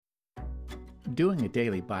Doing a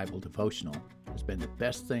daily Bible devotional has been the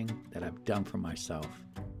best thing that I've done for myself.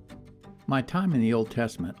 My time in the Old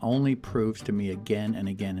Testament only proves to me again and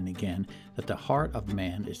again and again that the heart of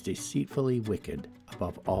man is deceitfully wicked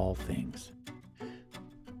above all things.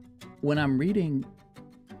 When I'm reading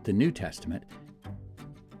the New Testament,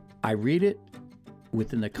 I read it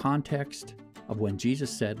within the context of when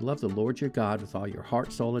Jesus said, "Love the Lord your God with all your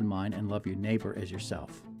heart, soul, and mind, and love your neighbor as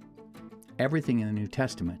yourself." Everything in the New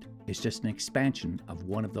Testament is just an expansion of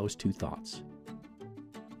one of those two thoughts.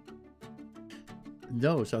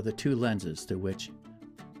 Those are the two lenses through which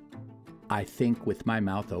I think with my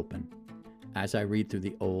mouth open as I read through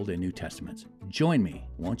the Old and New Testaments. Join me,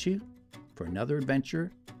 won't you, for another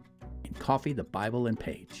adventure in Coffee, the Bible, and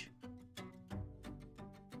Page.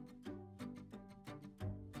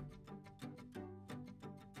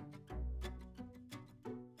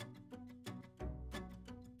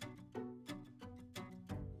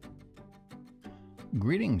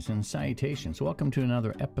 Greetings and salutations. Welcome to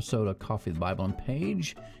another episode of Coffee, the Bible, and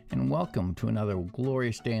Page, and welcome to another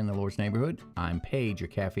glorious day in the Lord's neighborhood. I'm Page, your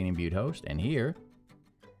caffeine-imbued host, and here,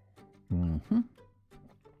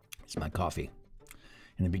 it's my coffee.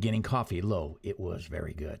 In the beginning, coffee, lo, it was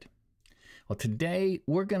very good. Well, today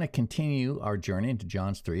we're going to continue our journey into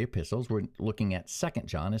John's three epistles. We're looking at 2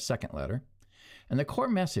 John, his second letter, and the core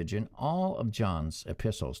message in all of John's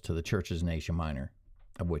epistles to the churches in Asia Minor,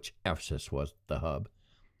 of which Ephesus was the hub,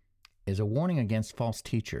 is a warning against false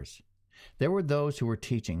teachers. There were those who were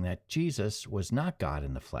teaching that Jesus was not God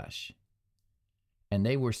in the flesh, and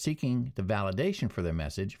they were seeking the validation for their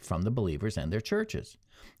message from the believers and their churches.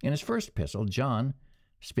 In his first epistle, John,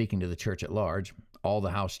 speaking to the church at large, all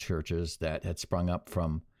the house churches that had sprung up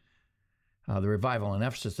from the revival in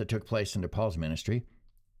Ephesus that took place under Paul's ministry,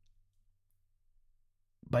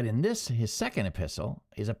 but in this, his second epistle,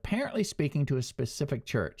 is apparently speaking to a specific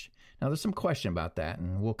church. Now, there's some question about that,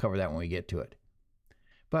 and we'll cover that when we get to it.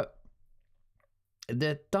 But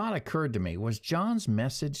the thought occurred to me, was John's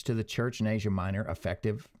message to the church in Asia Minor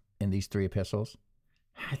effective in these three epistles?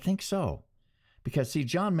 I think so. Because, see,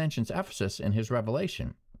 John mentions Ephesus in his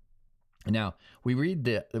Revelation. Now, when we read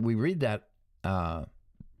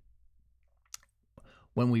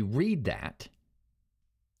that,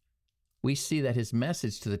 we see that his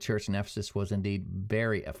message to the church in Ephesus was indeed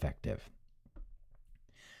very effective.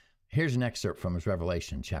 Here's an excerpt from his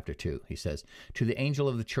Revelation, chapter 2. He says, "To the angel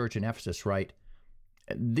of the church in Ephesus write,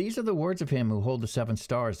 these are the words of him who holds the 7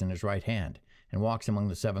 stars in his right hand and walks among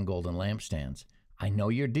the 7 golden lampstands. I know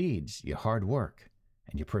your deeds, your hard work,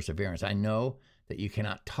 and your perseverance. I know that you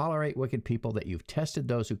cannot tolerate wicked people, that you've tested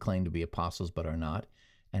those who claim to be apostles but are not,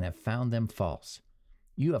 and have found them false.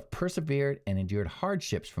 You have persevered and endured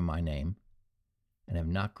hardships for my name and have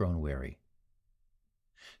not grown weary."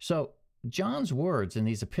 So John's words in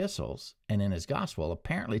these epistles and in his gospel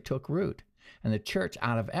apparently took root, and the church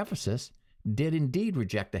out of Ephesus did indeed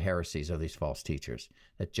reject the heresies of these false teachers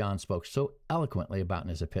that John spoke so eloquently about in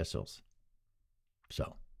his epistles.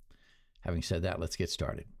 So, having said that, let's get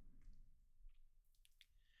started.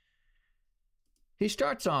 He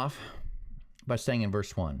starts off by saying in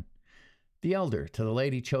verse 1, "The elder to the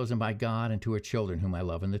lady chosen by God and to her children whom I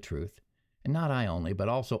love in the truth, and not I only, but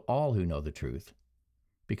also all who know the truth,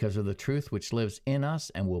 because of the truth which lives in us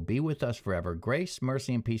and will be with us forever. Grace,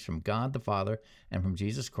 mercy, and peace from God the Father and from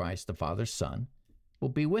Jesus Christ, the Father's Son, will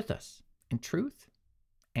be with us in truth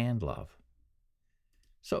and love."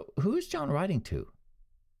 So who is John writing to?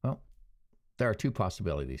 Well, there are two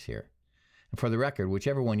possibilities here. And for the record,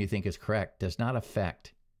 whichever one you think is correct does not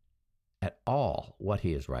affect at all what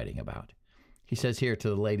he is writing about. He says here, to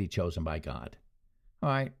the lady chosen by God. All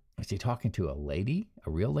right, is he talking to a lady, a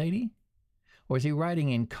real lady? Or is he writing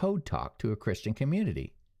in code talk to a Christian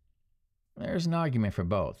community? There's an argument for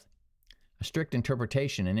both. A strict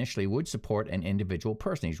interpretation initially would support an individual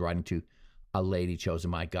person. He's writing to a lady chosen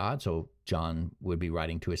by God, so John would be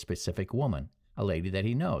writing to a specific woman, a lady that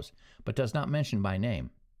he knows, but does not mention by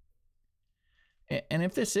name. And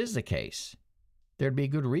if this is the case, there'd be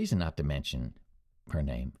good reason not to mention her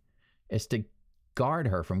name. It's to guard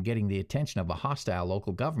her from getting the attention of a hostile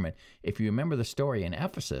local government. If you remember the story in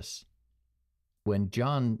Ephesus, when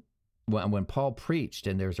Paul preached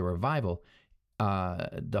and there's a revival,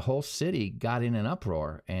 the whole city got in an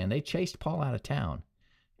uproar and they chased Paul out of town.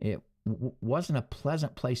 It wasn't a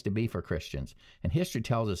pleasant place to be for Christians. And history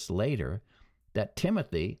tells us later that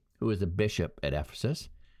Timothy, who was the bishop at Ephesus,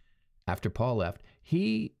 after Paul left,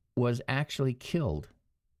 he was actually killed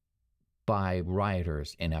by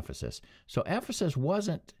rioters in Ephesus. So Ephesus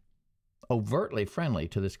wasn't overtly friendly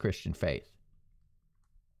to this Christian faith.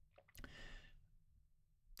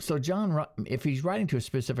 So John, if he's writing to a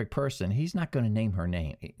specific person, he's not going to name her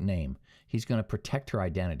name. He's going to protect her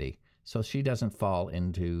identity so she doesn't fall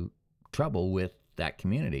into trouble with that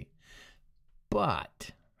community.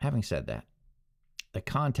 But having said that, the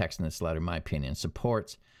context in this letter, in my opinion,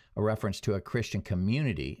 supports a reference to a Christian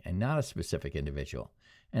community and not a specific individual.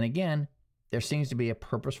 And again, there seems to be a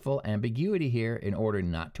purposeful ambiguity here in order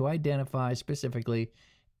not to identify specifically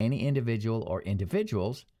any individual or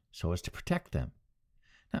individuals so as to protect them.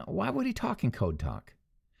 Now, why would he talk in code talk?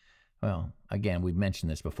 Well, again, we've mentioned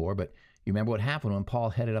this before, but you remember what happened when Paul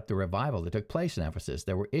headed up the revival that took place in Ephesus.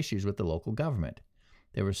 There were issues with the local government.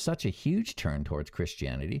 There was such a huge turn towards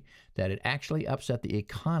Christianity that it actually upset the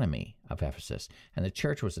economy of Ephesus, and the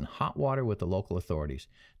church was in hot water with the local authorities.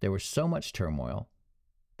 There was so much turmoil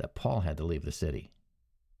that Paul had to leave the city.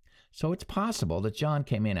 So it's possible that John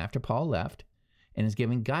came in after Paul left and is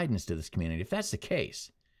giving guidance to this community. If that's the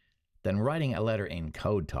case, then writing a letter in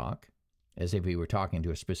code talk, as if he were talking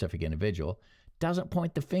to a specific individual, doesn't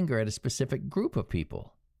point the finger at a specific group of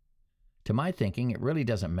people. To my thinking, it really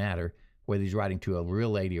doesn't matter whether he's writing to a real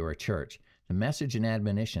lady or a church. The message and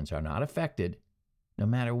admonitions are not affected, no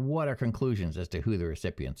matter what our conclusions as to who the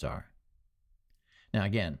recipients are. Now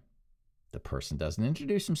again, the person doesn't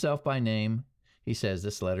introduce himself by name. He says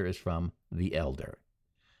this letter is from the elder.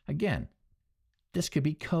 Again, this could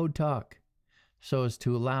be code talk, so as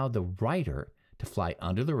to allow the writer to fly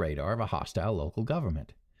under the radar of a hostile local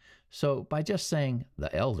government. So by just saying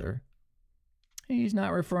the elder, he's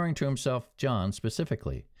not referring to himself, John,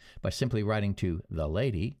 specifically. By simply writing to the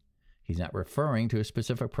lady, he's not referring to a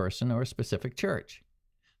specific person or a specific church.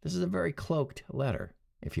 This is a very cloaked letter,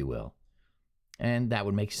 if you will. And that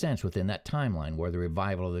would make sense within that timeline where the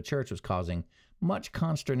revival of the church was causing much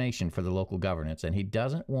consternation for the local governance, and he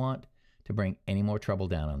doesn't want to bring any more trouble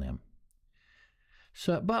down on them.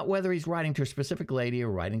 But whether he's writing to a specific lady or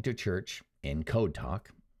writing to a church in code talk,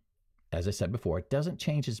 as I said before, it doesn't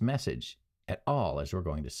change his message at all, as we're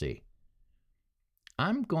going to see.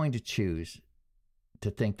 I'm going to choose to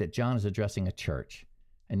think that John is addressing a church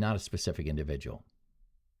and not a specific individual.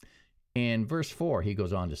 In verse 4, he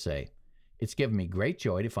goes on to say, "It's given me great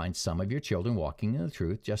joy to find some of your children walking in the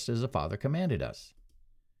truth, just as the Father commanded us."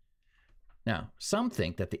 Now, some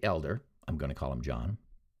think that the elder, I'm going to call him John,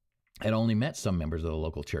 had only met some members of the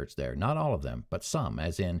local church there. Not all of them, but some,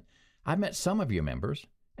 as in, I've met some of your members,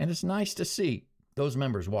 and it's nice to see those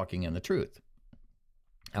members walking in the truth.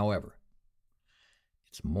 However,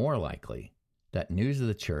 it's more likely that news of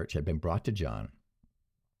the church had been brought to John,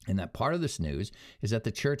 and that part of this news is that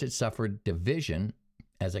the church had suffered division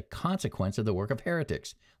as a consequence of the work of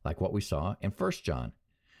heretics, like what we saw in 1 John.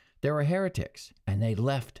 There were heretics, and they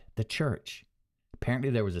left the church. Apparently,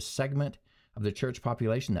 there was a segment of the church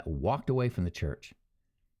population that walked away from the church.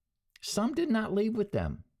 Some did not leave with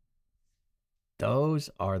them. Those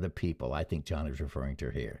are the people I think John is referring to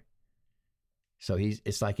here. So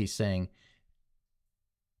it's like he's saying,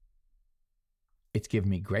 it's given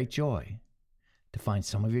me great joy to find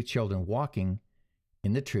some of your children walking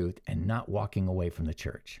in the truth and not walking away from the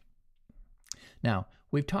church. Now,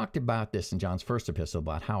 we've talked about this in John's first epistle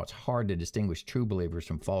about how it's hard to distinguish true believers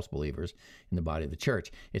from false believers in the body of the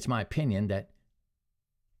church. It's my opinion that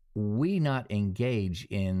we not engage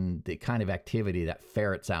in the kind of activity that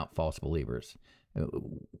ferrets out false believers.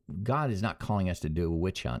 God is not calling us to do a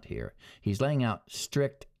witch hunt here. He's laying out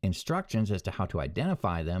strict instructions as to how to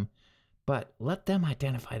identify them, but let them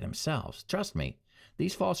identify themselves. Trust me,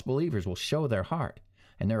 these false believers will show their heart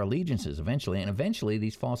and their allegiances eventually, and eventually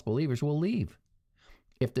these false believers will leave.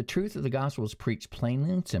 If the truth of the gospel is preached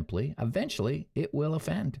plainly and simply, eventually it will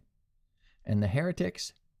offend, and the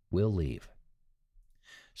heretics will leave.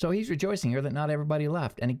 So he's rejoicing here that not everybody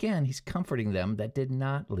left, and again, he's comforting them that did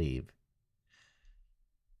not leave.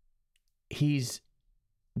 He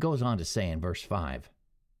goes on to say in verse 5,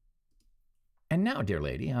 "And now, dear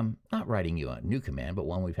lady, I'm not writing you a new command, but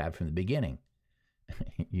one we've had from the beginning."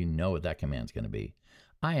 You know what that command's going to be.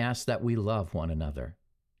 "I ask that we love one another.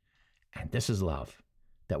 And this is love,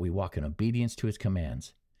 that we walk in obedience to his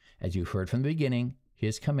commands. As you've heard from the beginning,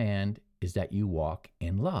 his command is that you walk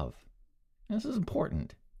in love." And this is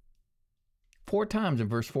important. 4 times in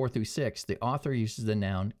verse 4 through 6, the author uses the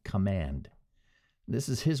noun command. This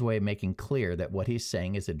is his way of making clear that what he's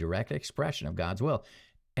saying is a direct expression of God's will.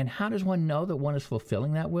 And how does one know that one is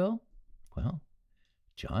fulfilling that will? Well,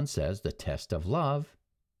 John says the test of love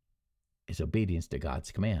is obedience to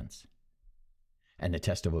God's commands. And the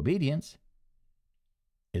test of obedience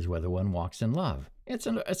is whether one walks in love. It's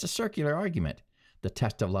a circular argument. The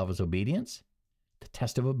test of love is obedience. The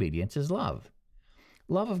test of obedience is love.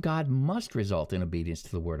 Love of God must result in obedience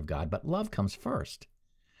to the word of God, but love comes first.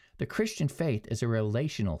 The Christian faith is a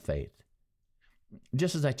relational faith.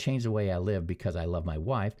 Just as I change the way I live because I love my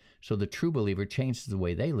wife, so the true believer changes the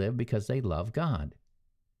way they live because they love God.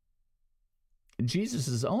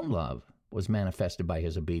 Jesus' own love was manifested by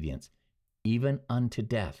his obedience, even unto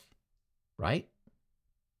death, right?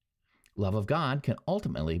 Love of God can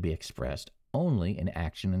ultimately be expressed only in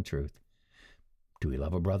action and truth. Do we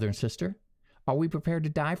love a brother and sister? Are we prepared to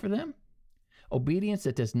die for them? Obedience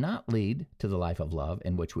that does not lead to the life of love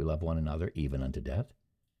in which we love one another even unto death,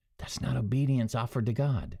 that's not obedience offered to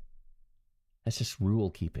God. That's just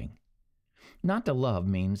rule keeping. Not to love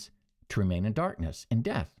means to remain in darkness, in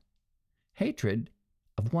death. Hatred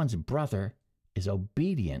of one's brother is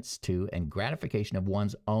obedience to and gratification of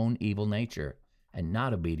one's own evil nature, and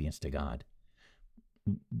not obedience to God.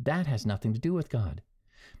 That has nothing to do with God.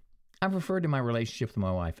 I've referred to my relationship with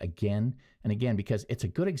my wife again and again because it's a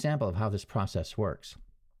good example of how this process works.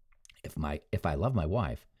 If I love my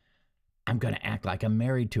wife, I'm going to act like I'm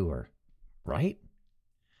married to her, right?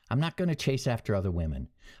 I'm not going to chase after other women.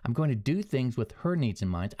 I'm going to do things with her needs in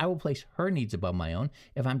mind. I will place her needs above my own.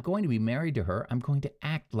 If I'm going to be married to her, I'm going to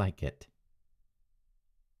act like it.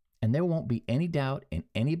 And there won't be any doubt in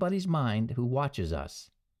anybody's mind who watches us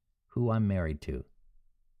who I'm married to.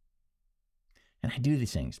 And I do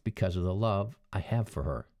these things because of the love I have for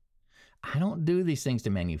her. I don't do these things to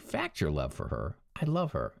manufacture love for her. I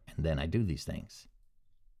love her, and then I do these things.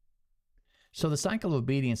 So the cycle of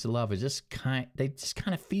obedience and love is they just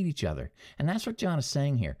kind of feed each other. And that's what John is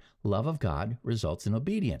saying here. Love of God results in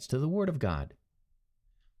obedience to the word of God.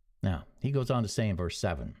 Now, he goes on to say in verse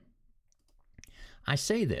 7, I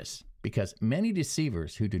say this because many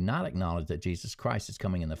deceivers who do not acknowledge that Jesus Christ is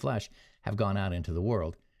coming in the flesh have gone out into the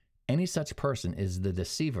world. Any such person is the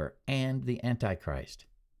deceiver and the Antichrist.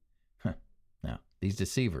 Now, these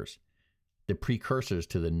deceivers, the precursors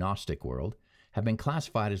to the Gnostic world, have been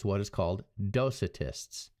classified as what is called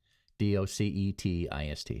Docetists,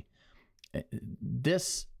 Docetist.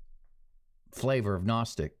 This flavor of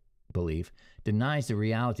Gnostic belief denies the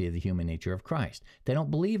reality of the human nature of Christ. They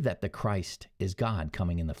don't believe that the Christ is God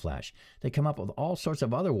coming in the flesh. They come up with all sorts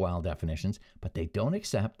of other wild definitions, but they don't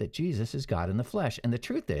accept that Jesus is God in the flesh. And the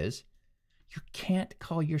truth is, you can't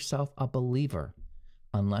call yourself a believer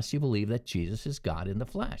unless you believe that Jesus is God in the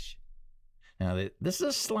flesh. Now, this is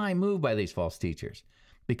a sly move by these false teachers,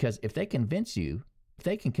 because if they can convince you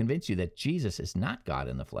that Jesus is not God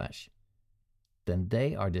in the flesh, then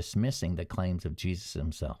they are dismissing the claims of Jesus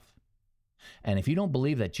himself. And if you don't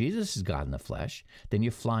believe that Jesus is God in the flesh, then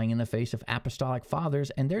you're flying in the face of apostolic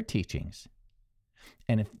fathers and their teachings.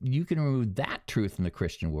 And if you can remove that truth from the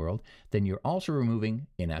Christian world, then you're also removing,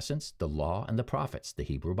 in essence, the law and the prophets, the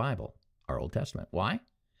Hebrew Bible, our Old Testament. Why?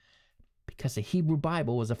 Because the Hebrew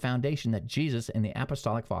Bible was a foundation that Jesus and the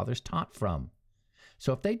apostolic fathers taught from.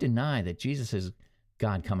 So if they deny that Jesus is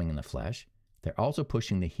God coming in the flesh, they're also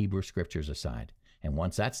pushing the Hebrew scriptures aside. And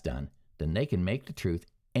once that's done, then they can make the truth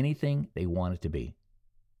anything they want it to be.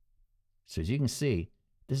 So as you can see,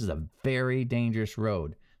 this is a very dangerous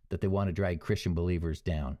road that they want to drag Christian believers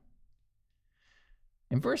down.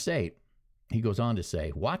 In verse 8, he goes on to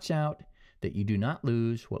say, watch out that you do not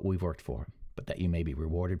lose what we've worked for, but that you may be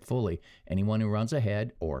rewarded fully. Anyone who runs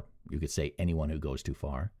ahead, or you could say anyone who goes too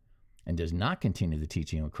far, and does not continue the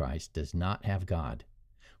teaching of Christ does not have God.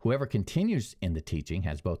 Whoever continues in the teaching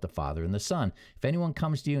has both the Father and the Son. If anyone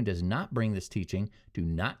comes to you and does not bring this teaching, do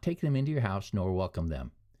not take them into your house nor welcome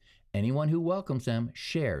them. Anyone who welcomes them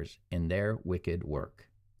shares in their wicked work.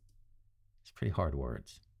 It's pretty hard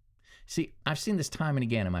words. See, I've seen this time and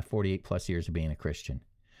again in my 48 plus years of being a Christian.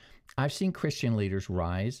 I've seen Christian leaders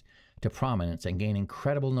rise to prominence and gain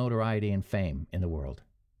incredible notoriety and fame in the world.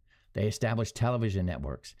 They established television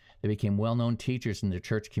networks. They became well-known teachers in their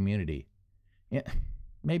church community. Yeah,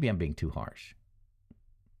 maybe I'm being too harsh.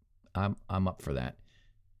 I'm up for that.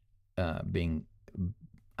 I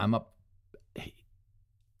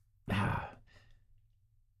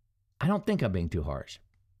don't think I'm being too harsh,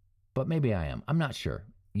 but maybe I am. I'm not sure.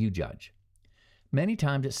 You judge. Many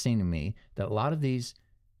times it seemed to me that a lot of these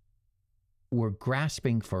were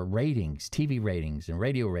grasping for ratings, TV ratings and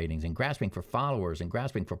radio ratings, and grasping for followers and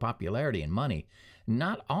grasping for popularity and money.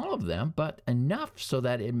 Not all of them, but enough so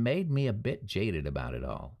that it made me a bit jaded about it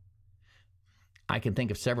all. I can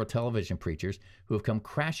think of several television preachers who have come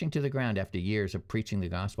crashing to the ground after years of preaching the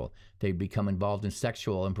gospel. They've become involved in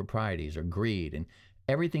sexual improprieties or greed, and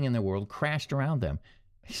everything in the world crashed around them.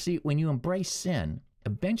 See, when you embrace sin,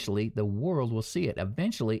 eventually the world will see it.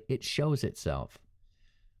 Eventually it shows itself.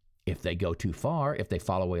 If they go too far, if they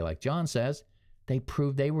fall away like John says, they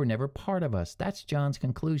prove they were never part of us. That's John's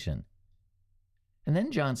conclusion. And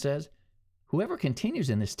then John says, whoever continues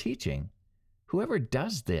in this teaching, whoever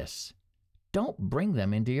does this, don't bring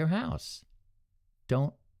them into your house.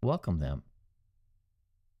 Don't welcome them.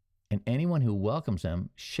 And anyone who welcomes them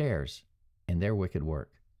shares in their wicked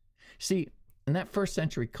work. See, in that first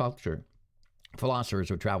century culture,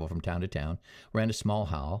 philosophers would travel from town to town, rent a small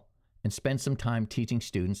hall, and spend some time teaching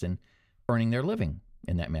students and earning their living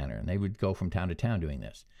in that manner. And they would go from town to town doing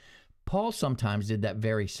this. Paul sometimes did that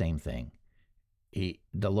very same thing.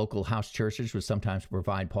 The local house churches would sometimes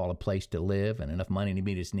provide Paul a place to live and enough money to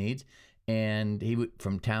meet his needs. And he would,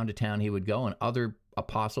 from town to town, he would go, and other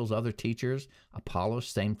apostles, other teachers, Apollos,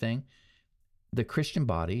 same thing. The Christian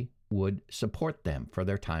body would support them for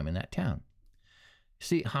their time in that town.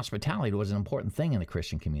 See, hospitality was an important thing in the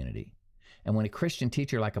Christian community. And when a Christian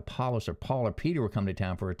teacher like Apollos or Paul or Peter would come to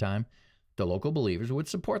town for a time, the local believers would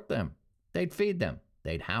support them. They'd feed them.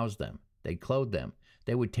 They'd house them. They'd clothe them.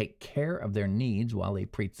 They would take care of their needs while they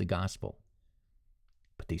preached the gospel.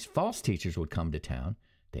 But these false teachers would come to town.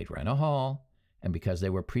 They'd rent a hall, and because they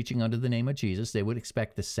were preaching under the name of Jesus, they would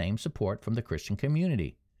expect the same support from the Christian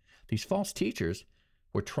community. These false teachers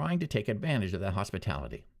were trying to take advantage of that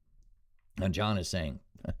hospitality. And John is saying,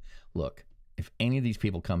 look, if any of these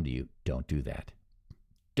people come to you, don't do that.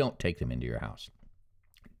 Don't take them into your house.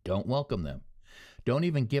 Don't welcome them. Don't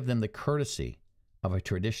even give them the courtesy of a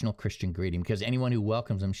traditional Christian greeting, because anyone who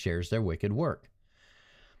welcomes them shares their wicked work.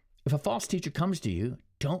 If a false teacher comes to you,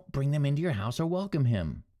 don't bring them into your house or welcome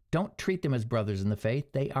him. Don't treat them as brothers in the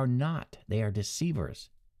faith. They are not. They are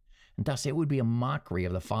deceivers. And thus it would be a mockery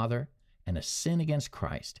of the Father and a sin against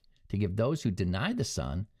Christ to give those who deny the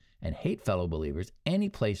Son and hate fellow believers any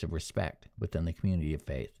place of respect within the community of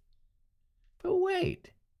faith. But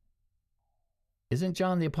wait, isn't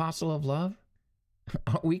John the apostle of love?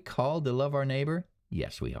 Aren't we called to love our neighbor?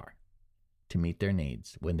 Yes, we are, to meet their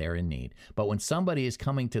needs when they're in need. But when somebody is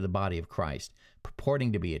coming to the body of Christ,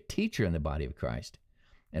 purporting to be a teacher in the body of Christ,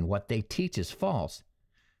 and what they teach is false,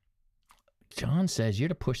 John says you're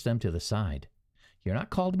to push them to the side. You're not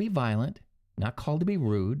called to be violent, not called to be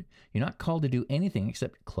rude. You're not called to do anything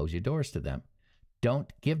except close your doors to them.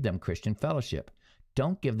 Don't give them Christian fellowship.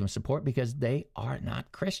 Don't give them support, because they are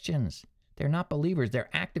not Christians. They're not believers. They're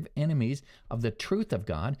active enemies of the truth of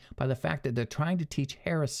God by the fact that they're trying to teach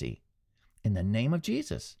heresy in the name of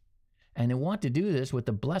Jesus. And they want to do this with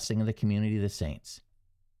the blessing of the community of the saints.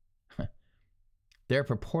 They're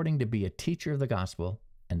purporting to be a teacher of the gospel,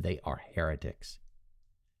 and they are heretics.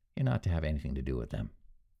 You're not to have anything to do with them.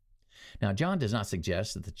 Now, John does not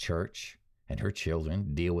suggest that the church and her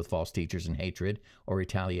children deal with false teachers in hatred or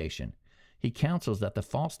retaliation. He counsels that the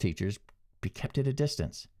false teachers be kept at a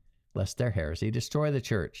distance, lest their heresy destroy the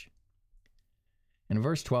church. In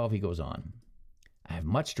verse 12, he goes on, I have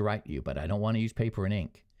much to write you, but I don't want to use paper and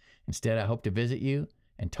ink. Instead, I hope to visit you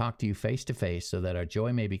and talk to you face to face, so that our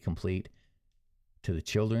joy may be complete. To the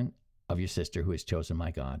children of your sister who has chosen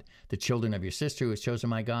my God. The children of your sister who has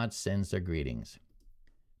chosen my God sends their greetings.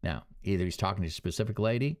 Now, either he's talking to a specific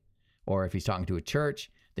lady, or if he's talking to a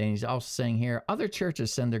church, then he's also saying here, other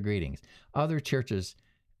churches send their greetings. Other churches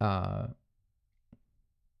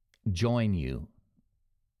join you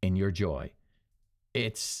in your joy.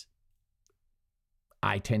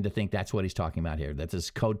 I tend to think that's what he's talking about here. That's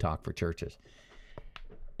his code talk for churches.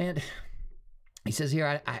 And he says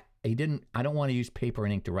here, I don't want to use paper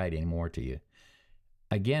and ink to write anymore to you.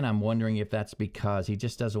 Again, I'm wondering if that's because he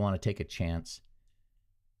just doesn't want to take a chance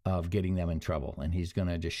of getting them in trouble, and he's going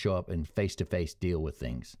to just show up and face-to-face deal with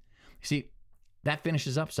things. See, that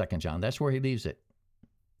finishes up 2 John. That's where he leaves it.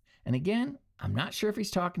 And again, I'm not sure if he's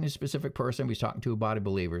talking to a specific person, if he's talking to a body of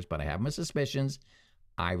believers, but I have my suspicions.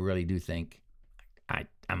 I really do think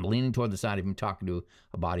I'm leaning toward the side of him talking to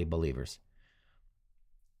a body of believers.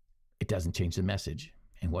 It doesn't change the message.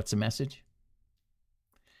 And what's the message?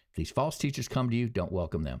 If these false teachers come to you, don't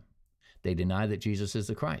welcome them. They deny that Jesus is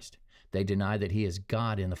the Christ. They deny that he is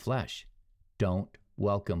God in the flesh. Don't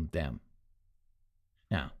welcome them.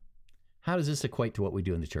 Now, how does this equate to what we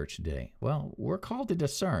do in the church today? Well, we're called to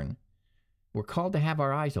discern. We're called to have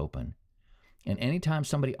our eyes open. And anytime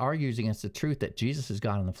somebody argues against the truth that Jesus is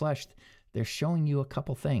God in the flesh, they're showing you a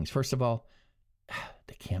couple things. First of all,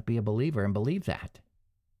 they can't be a believer and believe that.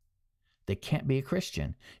 They can't be a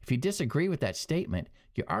Christian. If you disagree with that statement,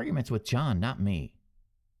 your argument's with John, not me.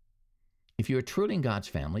 If you are truly in God's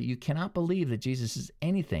family, you cannot believe that Jesus is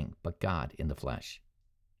anything but God in the flesh.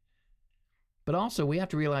 But also, we have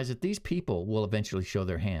to realize that these people will eventually show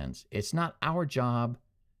their hands. It's not our job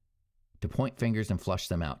to point fingers and flush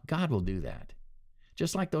them out. God will do that.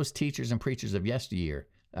 Just like those teachers and preachers of yesteryear,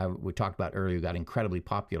 we talked about earlier, got incredibly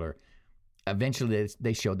popular. Eventually,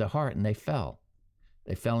 they showed their heart and they fell.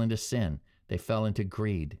 They fell into sin. They fell into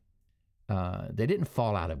greed. They didn't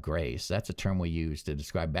fall out of grace. That's a term we use to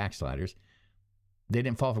describe backsliders. They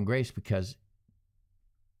didn't fall from grace because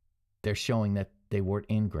they're showing that they weren't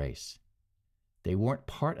in grace. They weren't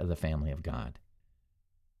part of the family of God.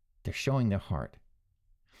 They're showing their heart.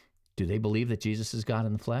 Do they believe that Jesus is God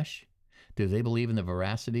in the flesh? Do they believe in the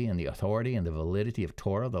veracity and the authority and the validity of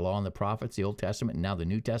Torah, the law and the prophets, the Old Testament, and now the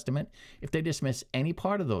New Testament? If they dismiss any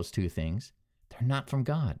part of those two things, they're not from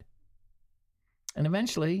God. And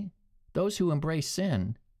eventually, those who embrace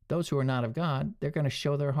sin, those who are not of God, they're going to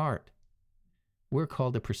show their heart. We're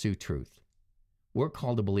called to pursue truth. We're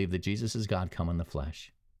called to believe that Jesus is God come in the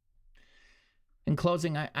flesh. In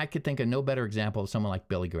closing, I could think of no better example of someone like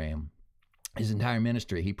Billy Graham. His entire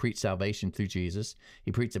ministry, he preached salvation through Jesus.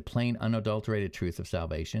 He preached a plain, unadulterated truth of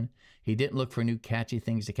salvation. He didn't look for new catchy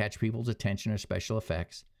things to catch people's attention or special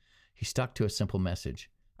effects. He stuck to a simple message,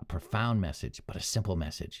 a profound message, but a simple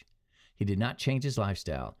message. He did not change his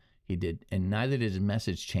lifestyle. And neither did his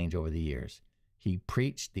message change over the years. He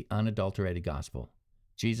preached the unadulterated gospel.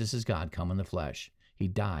 Jesus is God come in the flesh. He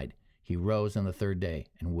died. He rose on the third day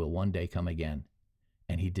and will one day come again.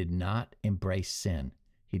 And he did not embrace sin.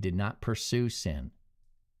 He did not pursue sin.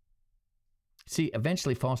 See,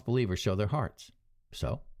 eventually false believers show their hearts.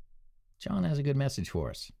 So, John has a good message for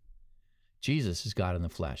us. Jesus is God in the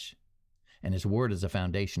flesh, and his word is the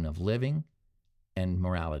foundation of living and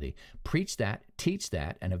morality. Preach that, teach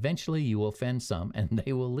that, and eventually you will offend some, and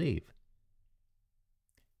they will leave.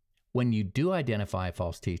 When you do identify a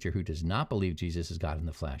false teacher who does not believe Jesus is God in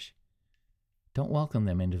the flesh, don't welcome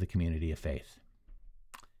them into the community of faith.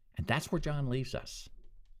 And that's where John leaves us.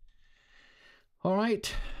 All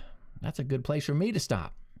right, that's a good place for me to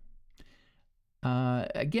stop.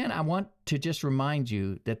 Again, I want to just remind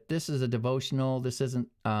you that this is a devotional. This isn't,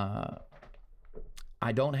 I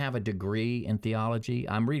don't have a degree in theology.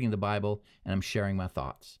 I'm reading the Bible and I'm sharing my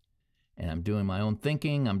thoughts. And I'm doing my own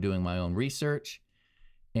thinking. I'm doing my own research.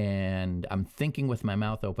 And I'm thinking with my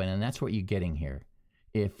mouth open. And that's what you're getting here.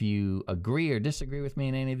 If you agree or disagree with me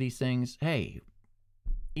in any of these things, hey,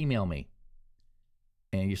 email me.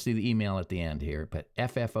 And you see the email at the end here, but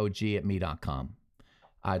ffog@me.com.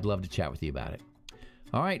 I'd love to chat with you about it.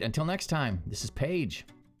 All right, until next time, this is Paige.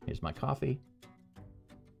 Here's my coffee.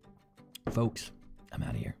 Folks, I'm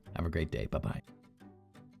out of here. Have a great day. Bye-bye.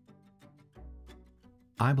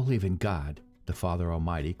 I believe in God, the Father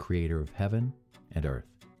Almighty, creator of heaven and earth.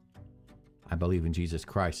 I believe in Jesus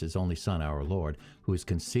Christ, his only Son, our Lord, who was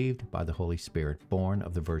conceived by the Holy Spirit, born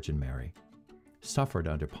of the Virgin Mary, suffered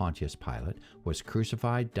under Pontius Pilate, was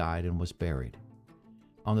crucified, died, and was buried.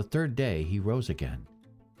 On the third day, he rose again.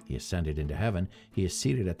 He ascended into heaven. He is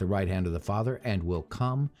seated at the right hand of the Father and will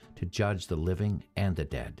come to judge the living and the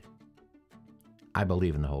dead. I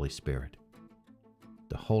believe in the Holy Spirit,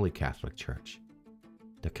 the Holy Catholic Church,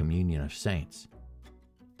 the communion of saints,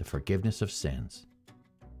 the forgiveness of sins,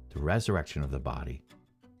 the resurrection of the body,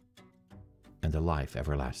 and the life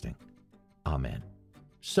everlasting. Amen.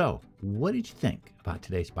 So, what did you think about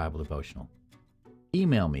today's Bible devotional?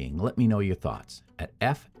 Email me and let me know your thoughts at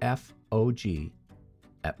ffog@me.com.